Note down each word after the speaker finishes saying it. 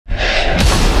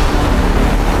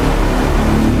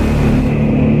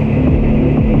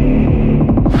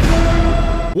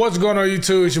What's going on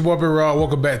YouTube? It's your boy BigRob.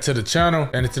 Welcome back to the channel.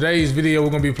 And in today's video, we're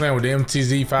gonna be playing with the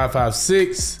MTZ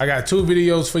 556. I got two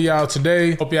videos for y'all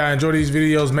today. Hope y'all enjoy these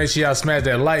videos. Make sure y'all smash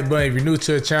that like button if you're new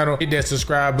to the channel. Hit that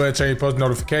subscribe button, turn your post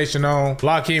notification on.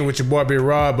 Lock in with your boy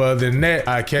BigRob. But other than that,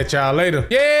 I'll catch y'all later.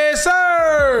 Yes,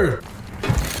 sir!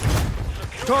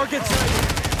 Targets.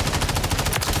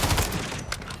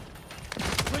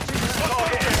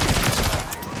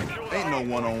 Ain't no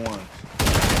one-on-one.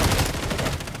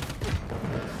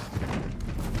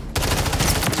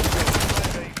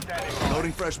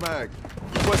 Loading fresh mag.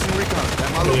 Requesting recon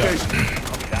at my location.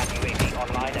 UAV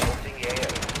online and orbiting the AO.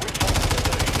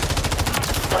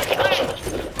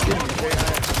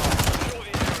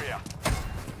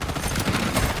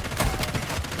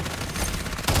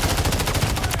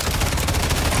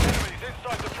 Enemies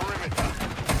inside the perimeter.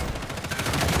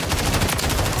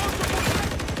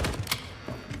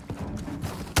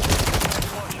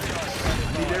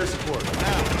 Need air support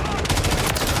now.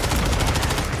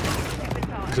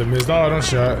 Just missed all them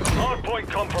shots. Hard point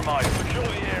compromised. Secure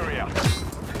the area.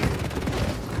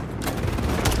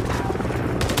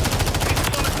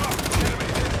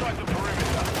 Enemies inside the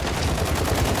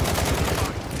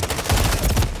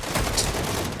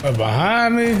perimeter.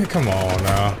 Behind me? Come on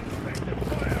now.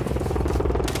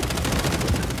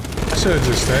 I should have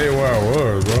just stayed where I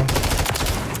was, bro.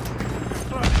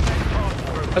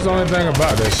 That's the only thing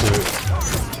about that shit.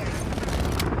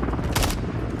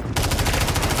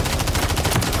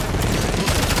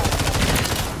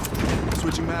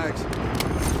 Switching mags.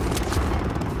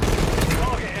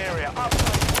 Target area up.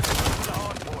 The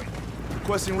hard point.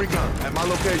 Requesting recon at my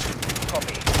location.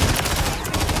 Copy.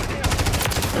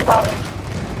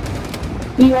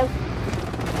 Yes.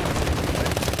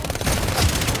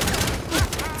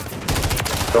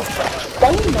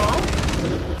 Can you not?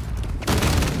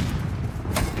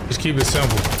 Just keep it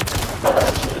simple.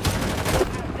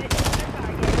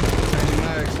 Changing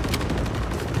mags.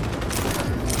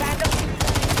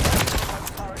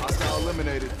 Hostile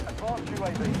eliminated.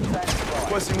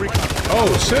 Requesting recon.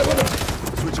 Oh shit! What the?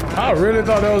 Switching mags. I really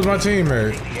thought that was my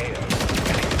teammate.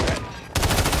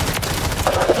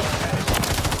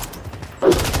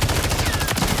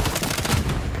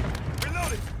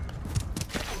 Reloading.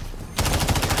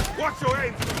 Watch your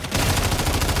aim.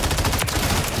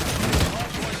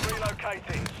 Hard point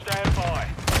relocating. Stand by.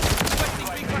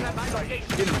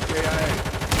 Enemy KIA.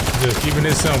 Just keeping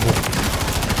it simple.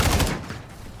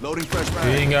 Loading fresh You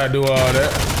mag. ain't gotta do all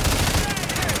that.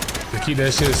 Just keep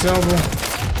that shit simple.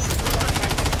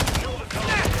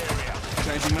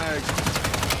 Changing mags.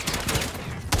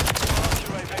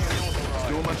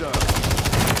 Doing my job.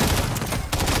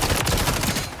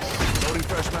 Loading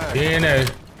fresh mag. DNA.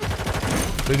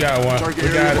 We got one. Target We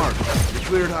area got marked. You're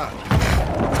cleared hot.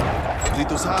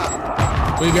 Lethal's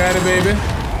hot. it. We got it, baby.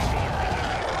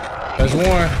 That's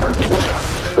one.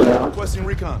 Requesting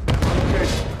recon. At my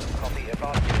location. Copy.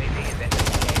 Advanced UAV is entering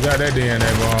the We got that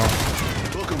DNA bomb.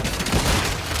 Book 'em.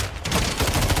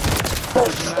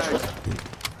 Switching mags.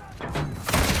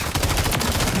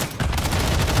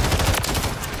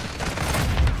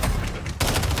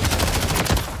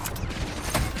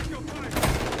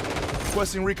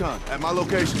 Requesting recon at my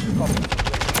location.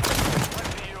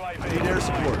 Need air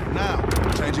support now.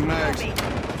 Changing mags.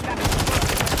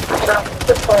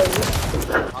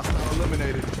 Hostile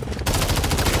eliminated.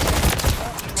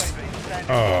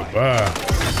 Oh, bye.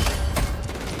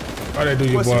 Why they do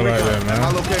your boy Requesting like that, recon at my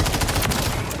man? location.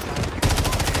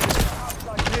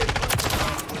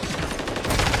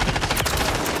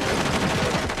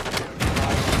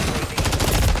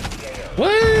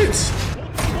 What?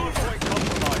 Hard point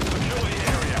compromised. Secure the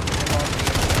area.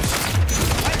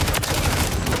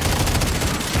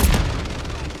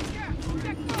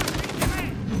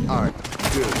 All right,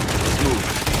 good. Let's move.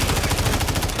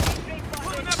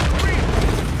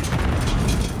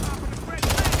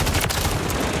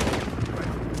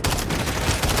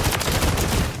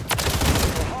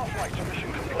 Halfway to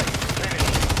mission complete. Finish.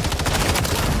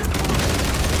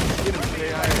 Enemy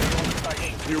KIA.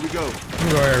 Here we go. Let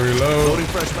me go ahead and reload. Loading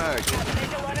fresh mag.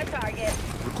 Visual on a target.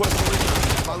 Requesting recon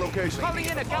at my location. Standing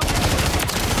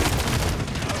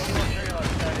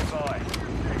by.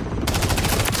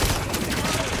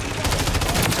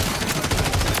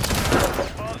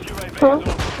 Advanced UAV is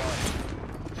authorized.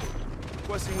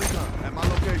 Requesting recon at my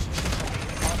location.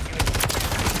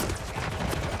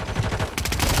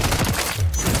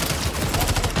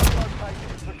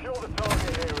 Secure the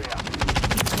target area.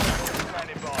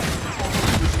 Standing by.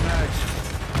 Switching mags.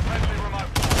 Friendly remote.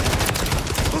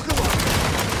 Look at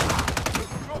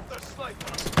Drop the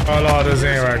sniper. All this in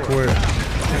right quick.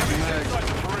 Changing mags. Inside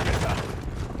the perimeter.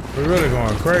 We're really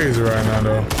going crazy right now,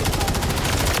 though.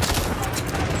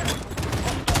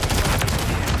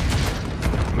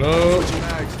 Look. Switching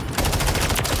mags.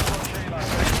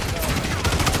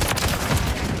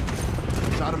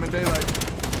 Shot him in daylight.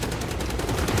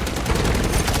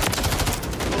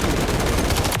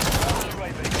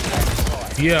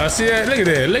 Yeah, I see that. Look at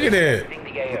that. Look at that.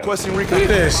 Requesting recon. Look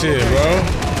at that shit, bro.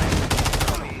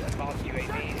 Advanced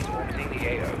UAV is orbiting the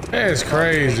AO. That's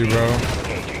crazy, bro.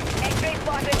 X-ray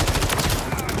spotted.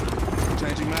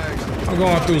 Changing mags. I'm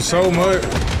going through so much.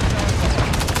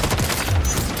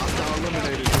 Hostile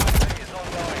eliminated.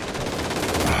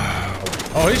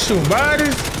 Oh, he's shooting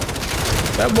bodies?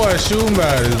 That boy shooting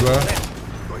bodies, bro.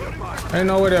 Ain't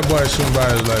no way that boy shooting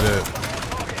bodies like that.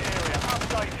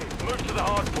 Move to the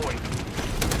hard point.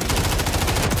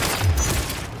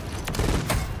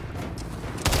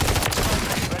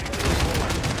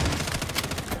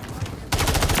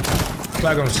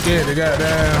 Like I'm scared to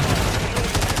goddamn.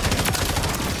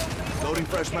 Loading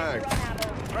fresh mag.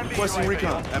 Requesting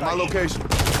recon at my location.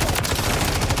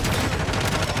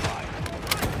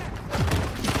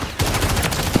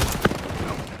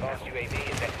 Advanced UAV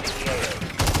is exiting the AO.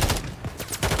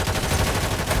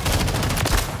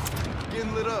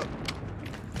 Getting lit up.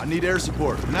 I need air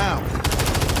support now.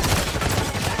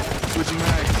 Switching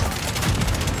mags.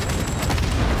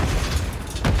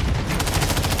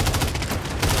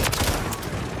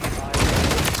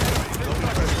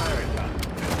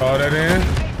 Call that in.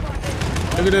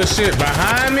 Look at this shit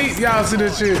behind me. Y'all see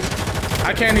this shit?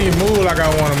 I can't even move like I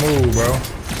want to move, bro.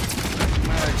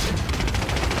 Mags.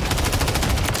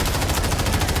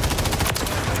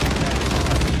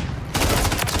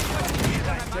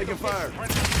 Taking fire.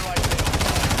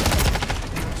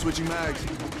 Switching mags.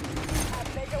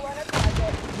 Take a run at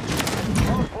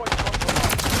target.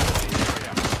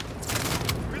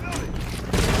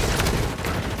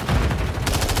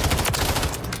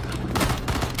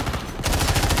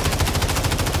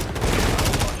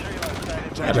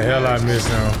 How the hell I missed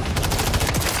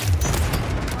now?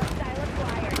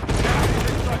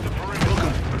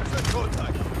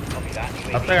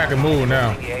 I think I can move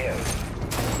now. The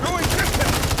AO.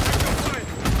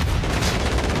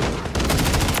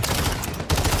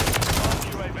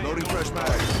 Loading fresh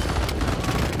mags.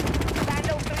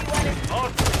 Vandal 3-1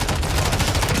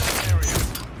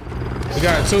 is We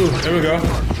got two. There we go.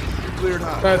 Cleared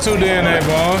hot. Got two DNA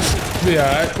bombs. Be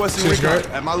alright. Requesting Shit's recon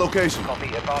great. at my location. Copy.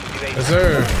 Advanced UAV. Yes,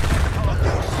 sir.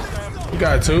 We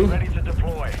got two. Ready to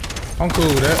deploy. I'm cool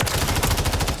with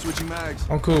that. Switching mags.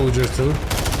 I'm cool with just two.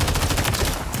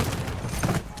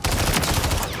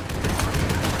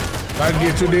 If I can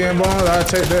get two damn bombs, I'll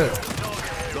take that.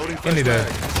 Loading fresh Any day.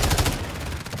 mags.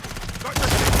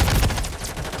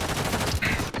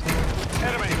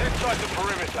 Enemies inside the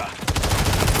perimeter.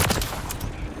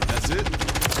 That's it.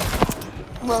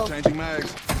 Changing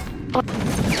mags.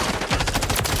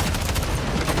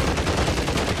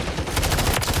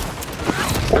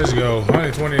 Let's go.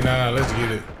 129. Let's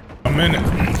get it. I'm in it.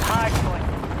 hard point.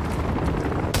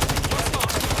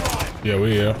 Yeah,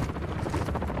 we here.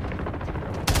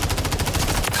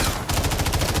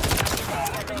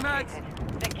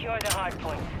 Secure the hard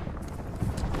point.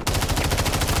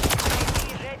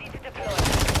 Be ready to deploy.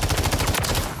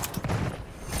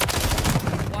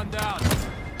 One down.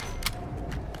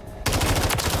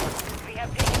 We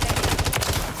have taken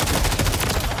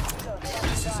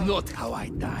This is not how I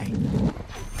die.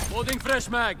 Loading fresh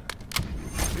mag.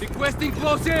 Requesting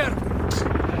close air.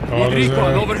 All Need is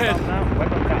recon overhead.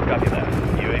 Weapons count copy that.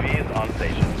 UAV is on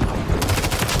station.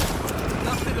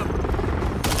 Nothing up.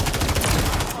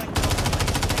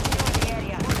 the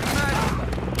area.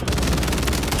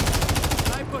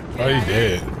 Sniper Oh, he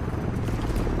dead.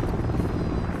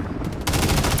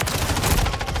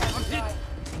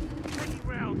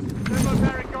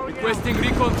 requesting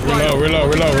recon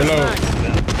Reload.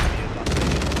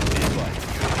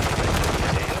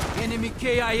 Enemy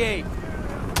KIA.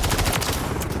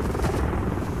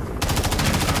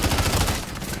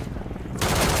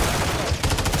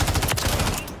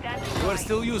 You are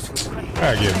still useful.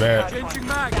 I get back. Changing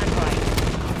mag.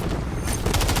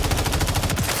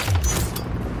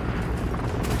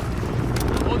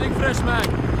 Loading fresh mag.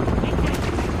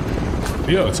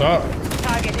 He up top.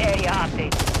 Target area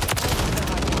update.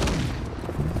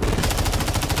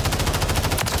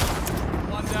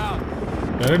 One down.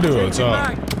 Yeah, they do up Changing top.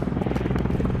 mag.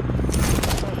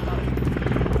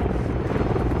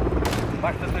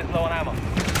 Max is low on ammo.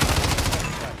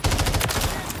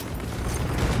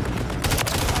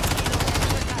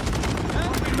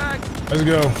 Moving mag. Let's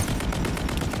go.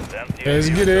 Let's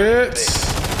get it.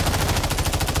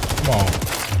 Come on.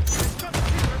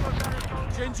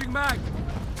 Changing mag.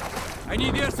 I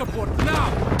need air support now.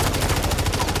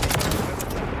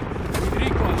 Need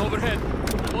recon overhead.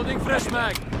 Loading fresh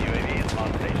mag. on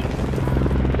station.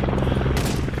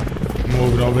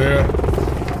 Moving over here.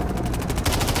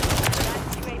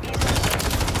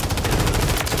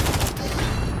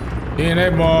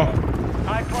 DNA ball.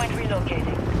 Hardpoint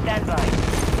relocating. Stand by.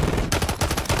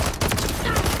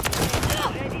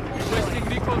 Requesting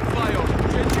recon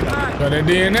flyover. Changing mag. Got that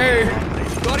DNA.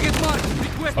 Target marked.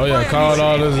 Request Oh yeah, fire call mission.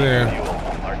 all this in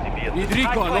Need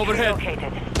recon Hardpoint overhead.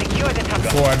 relocated. Secure the target.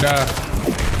 before I die.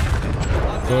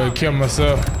 Go ahead and kill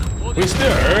myself. We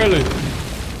still early.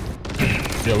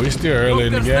 Yeah, we still early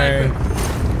in the game.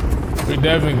 We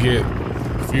definitely get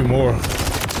a few more.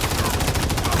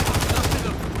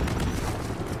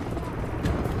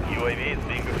 UAV is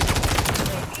being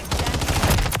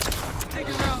Take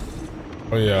it out.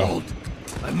 Oh yeah. Hold.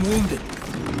 I'm wounded.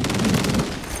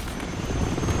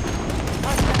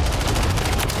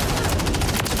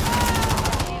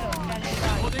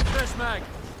 Holding fresh mag.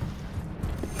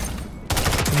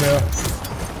 Yeah.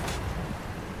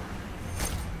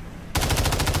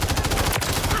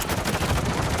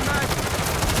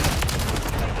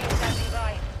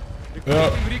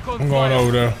 Yep. I'm going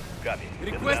over there. copy.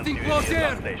 Requesting UAV close is air.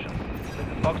 on station. This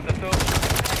is Fox 2.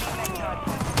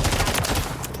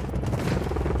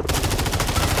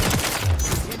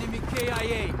 Enemy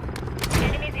KIA.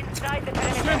 Enemies inside the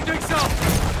perimeter. Slam takes out.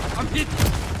 I'm hit.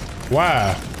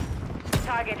 Why?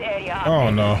 Target area. Oh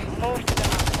no. Move to the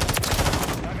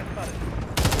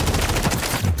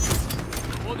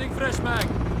Holding fresh mag.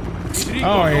 Need I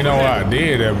don't even know why I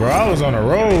did that, bro. I was on the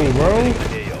road, bro.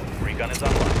 AO. Recon is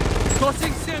online.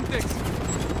 Tossing Semtex.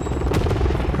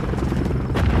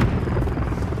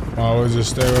 I always just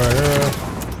stay right here.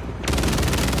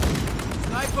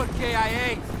 Sniper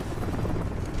KIA.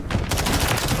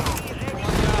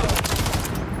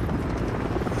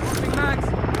 Dropping mags.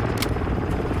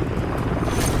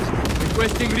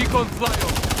 Requesting recon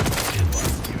flyover.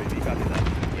 UAV copy that.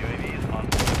 UAV is on.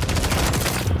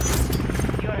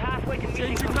 You're halfway to mission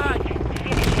Changing complete. mag.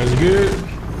 Finish. That's good.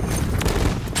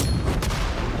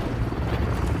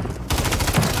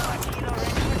 Kilo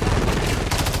ready for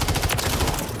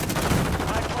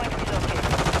hardpoint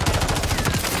relocated.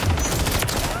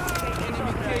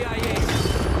 Enemy KIA.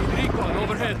 Need recon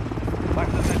overhead. Fox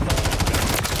the system.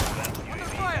 Under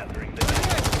fire.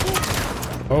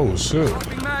 Oh shit.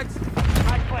 Dropping mags.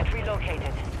 Hardpoint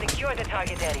relocated. Secure the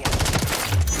target area.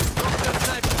 Drop their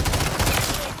sniper.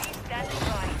 Standing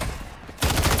by.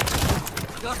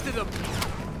 Dusted them.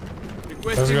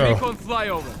 Let's Requesting go. recon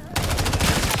flyover.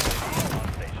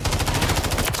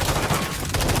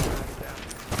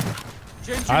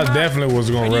 Changing I mag. definitely was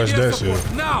I gonna need rush air that support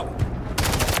shit. now.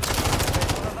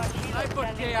 Sniper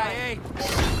KIA.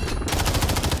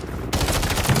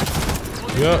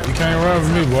 Yep, you can't run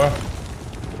from me, boy.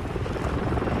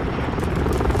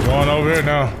 Going over here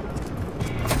now.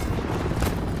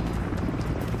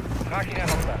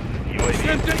 UAV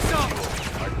Slam takes out.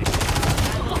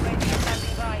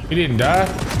 Standing by. He didn't die.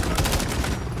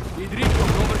 Need recon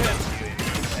overhead.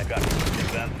 copy.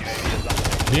 Advanced UAV is on.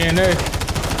 DNA.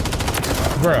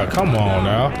 Bruh, come on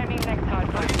now. Confirming next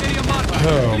hardpoint. Target area marked. Oh,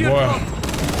 Clear boy. drop.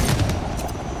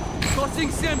 Tossing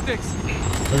Semtex.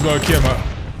 Let's go kill my.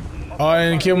 Oh, I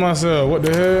didn't kill myself. What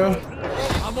the hell?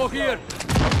 Ammo here.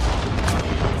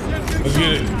 Let's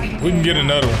get it. We can get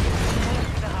another one.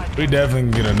 We definitely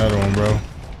can get another one, bro.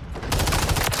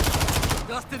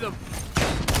 Dusted them.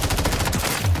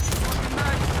 Dropping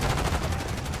mag.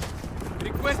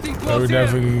 Requesting Yeah, we close air.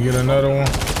 definitely can get another one.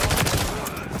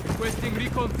 Requesting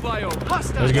recon flyover.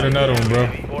 Let's get another one, bro.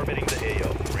 Orbiting the AO.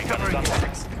 Recon is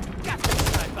online.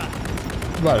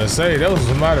 I'm about to say, that was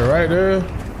somebody right there.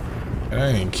 And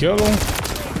I didn't kill him.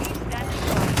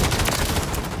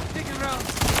 Taking rounds.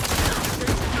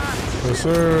 Changing mag. Yes,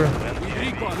 sir. Need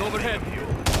recon overhead.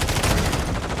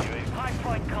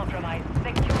 Hardpoint compromised.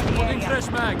 Secure the Holding area. fresh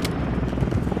mag. Do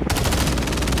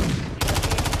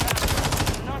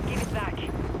not give it back.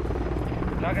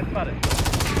 Target spotted.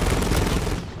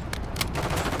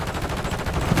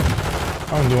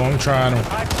 I'm trying them.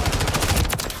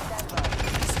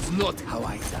 This is not how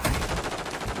I die.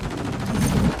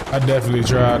 I definitely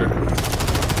tried it.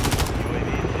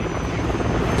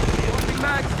 Dropping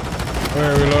mag.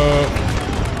 Where we love.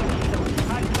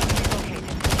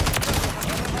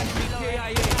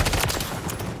 KIA.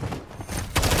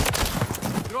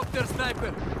 Drop their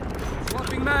sniper.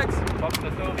 Swapping mags. Fox the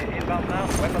 2 inbound now.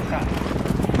 Weapons cut.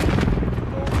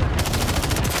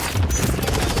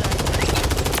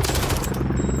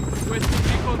 Requesting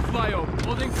recon flyover.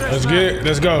 Holding fresh Let's mag. get it.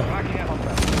 Let's go.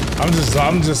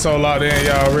 I'm just so locked in,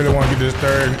 y'all. Really want to get this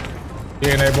third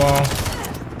DNA bomb.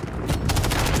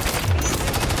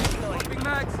 Swapping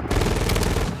mags.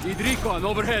 Need recon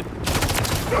overhead.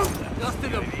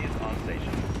 Dusted him. UAV is on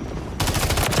station.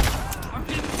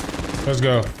 Let's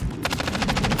go.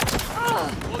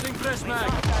 Holding fresh mag.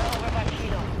 Hostile over by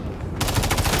kilo.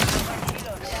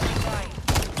 Kilo, standing by.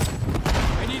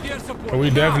 I need air support. We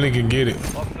definitely can get it.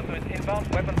 Octopus inbound,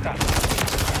 weapons cut.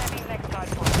 Enemy next hard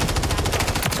point.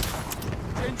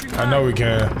 Changing I know we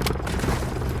can.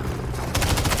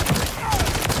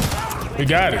 We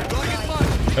got it.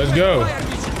 Let's go.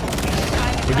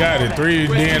 We got it. 3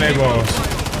 DNA balls.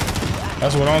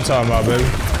 That's what I'm talking about, baby.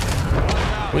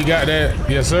 We got that.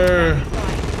 Yes, sir.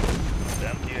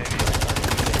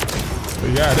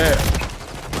 We got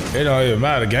that. It don't even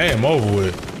matter. Game over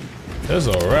with. It's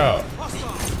a wrap.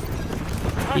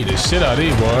 Eat the shit out of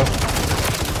these, boy.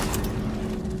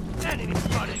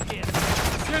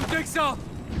 Jim takes out.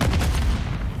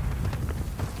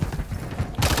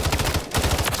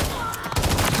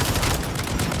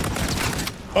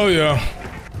 Oh, yeah.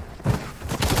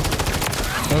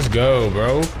 Let's go,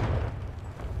 bro.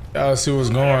 Y'all see what's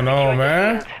going on,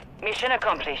 man. Mission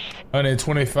accomplished.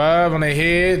 125 on their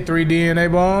head, 3 DNA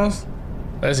bombs.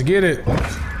 Let's get it.